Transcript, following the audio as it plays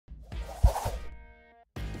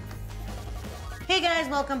Hey guys,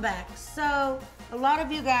 welcome back. So, a lot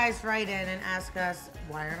of you guys write in and ask us,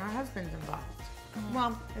 why aren't our husbands involved?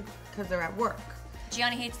 Well, because they're at work.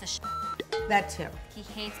 Gionni hates the shit. That too. He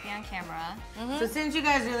hates being on camera. So since you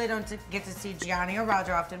guys really don't get to see Jionni or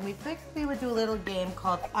Roger often, we figured we would do a little game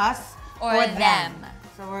called Us or Them.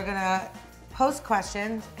 So we're gonna post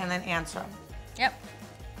questions and then answer them. Yep.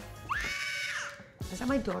 Is that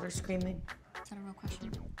my daughter screaming? Is that a real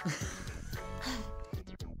question?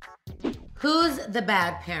 Who's the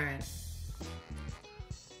bad parent?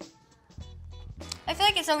 I feel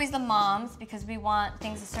like it's always the moms because we want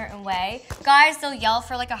things a certain way. Guys, they'll yell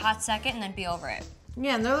for like a hot second and then be over it.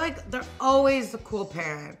 Yeah, and they're always the cool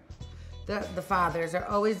parent. The fathers are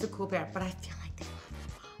always the cool parent, but I feel like they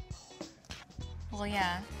love the mom more. Well,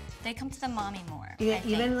 yeah, they come to the mommy more. Yeah,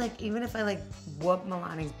 even if I whoop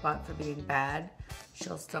Milani's butt for being bad,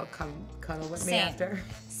 she'll still come cuddle with me after.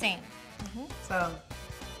 Same. So,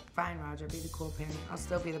 fine, Roger, be the cool parent. I'll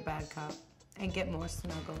still be the bad cop and get more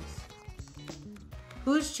snuggles.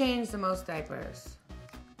 Who's changed the most diapers?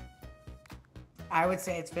 I would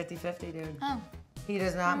say it's 50-50, dude. Oh. He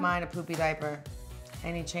does not mind a poopy diaper,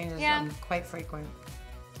 and he changes them quite frequent.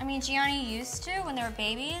 I mean, Gionni used to when they were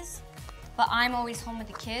babies, but I'm always home with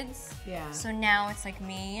the kids. Yeah. So now it's like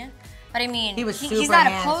me. But I mean, he's not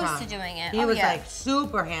opposed to doing it. He was like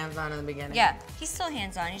super hands-on in the beginning. Yeah, he's still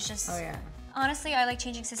hands-on. He's just. Oh yeah. Honestly, I like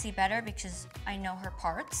changing Sissy better because I know her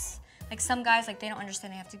parts. Like some guys, they don't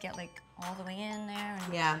understand they have to get all the way in there.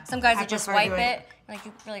 And yeah. Some guys just wipe it. Like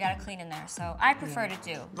you really gotta clean in there. So I prefer to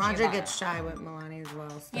do. Roger gets shy with Milani as well.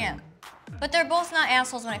 So. Yeah. But they're both not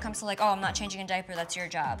assholes when it comes to oh, I'm not changing a diaper, that's your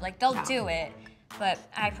job. They'll do it, but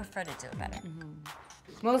I prefer to do it better.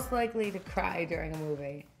 Most likely to cry during a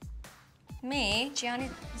movie. Me, Gionni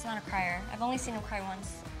is not a crier. I've only seen him cry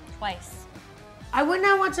twice. I would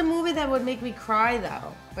not watch a movie that would make me cry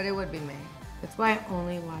though, but it would be me. That's why I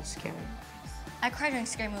only watch scary movies. I cry during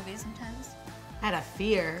scary movies sometimes. Out of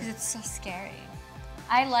fear. Because it's so scary.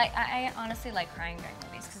 I honestly like crying during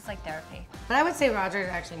movies because it's like therapy. But I would say Roger is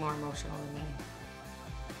actually more emotional than me.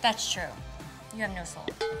 That's true. You have no soul.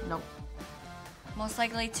 Nope. Most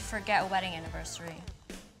likely to forget a wedding anniversary.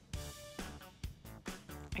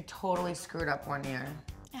 I totally screwed up one year.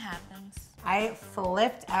 It happens. I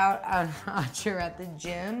flipped out on Roger at the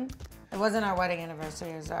gym. It wasn't our wedding anniversary,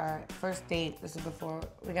 it was our first date. This is before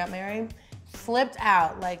we got married. Flipped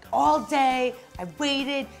out, all day. I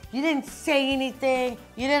waited, you didn't say anything.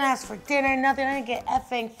 You didn't ask for dinner, nothing. I didn't get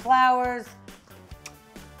effing flowers.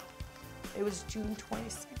 It was June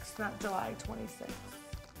 26th, not July 26th.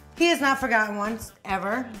 He has not forgotten once,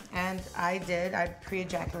 ever. And I did, I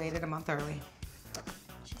pre-ejaculated a month early.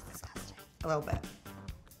 She's disgusting. A little bit.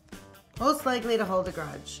 Most likely to hold a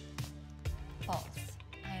grudge. False.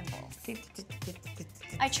 I am both.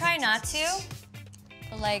 I try not to,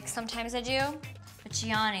 but sometimes I do. But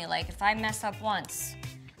Gionni, if I mess up once,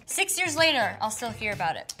 6 years later, I'll still hear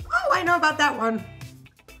about it. Oh, I know about that one.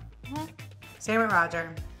 Same with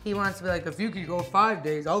Roger. He wants to be if you could go 5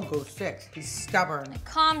 days, I'll go 6. He's stubborn.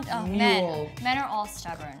 Calm down. Men are all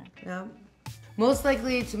stubborn. Yeah. Most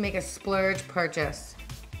likely to make a splurge purchase.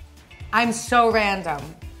 I'm so random.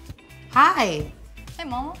 Hi. Hey,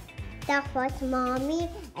 Mama. That was Mommy,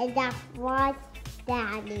 and that was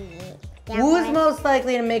Daddy. Who's most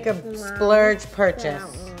likely to make a splurge purchase?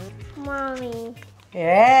 Mommy.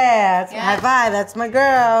 Yeah, high five, that's my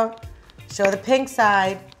girl. Show the pink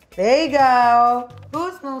side. There you go.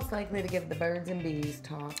 Who's most likely to give the birds and bees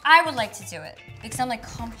talk? I would like to do it because I'm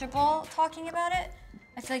comfortable talking about it.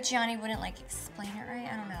 I feel like Gionni wouldn't explain it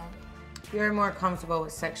right. I don't know. You're more comfortable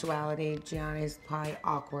with sexuality. Gianni's probably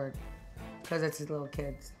awkward because it's his little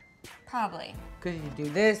kids. Probably. Because you do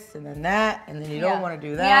this and then that, and then you don't want to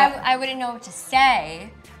do that. Yeah, I wouldn't know what to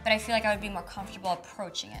say, but I feel like I would be more comfortable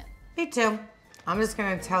approaching it. Me too. I'm just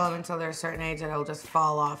going to tell him until they're a certain age that it'll just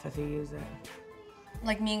fall off if you use it.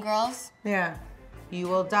 Like Mean Girls? Yeah. You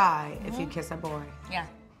will die if you kiss a boy. Yeah.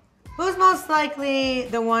 Who's most likely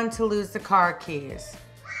the one to lose the car keys?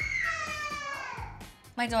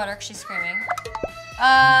 My daughter, 'cause she's screaming.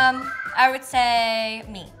 I would say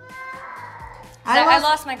me. I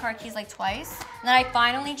lost my car keys twice, and then I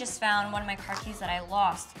finally just found one of my car keys that I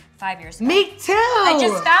lost 5 years ago. Me too! I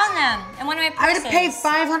just found them in one of my purses. I had to pay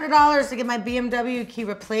 $500 to get my BMW key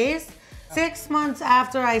replaced. 6 months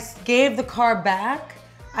after I gave the car back,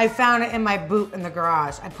 I found it in my boot in the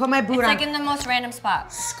garage. I put my boot on. It's in the most random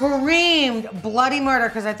spot. Screamed bloody murder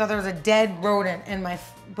because I thought there was a dead rodent in my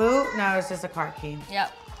boot. No, it's just a car key.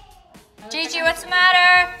 Yep. Gigi, what's the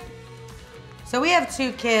matter? So we have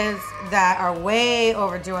 2 kids that are way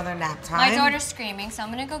overdue on their nap time. My daughter's screaming, so I'm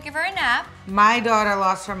gonna go give her a nap. My daughter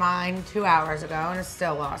lost her mind 2 hours ago and has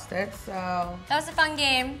still lost it, so. That was a fun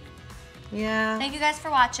game. Yeah. Thank you guys for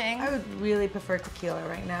watching. I would really prefer tequila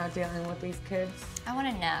right now dealing with these kids. I want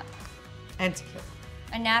a nap. And tequila.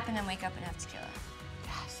 A nap and then wake up and have tequila.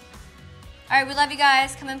 Yes. All right, we love you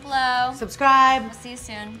guys. Comment below. Subscribe. We'll see you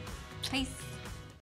soon. Peace.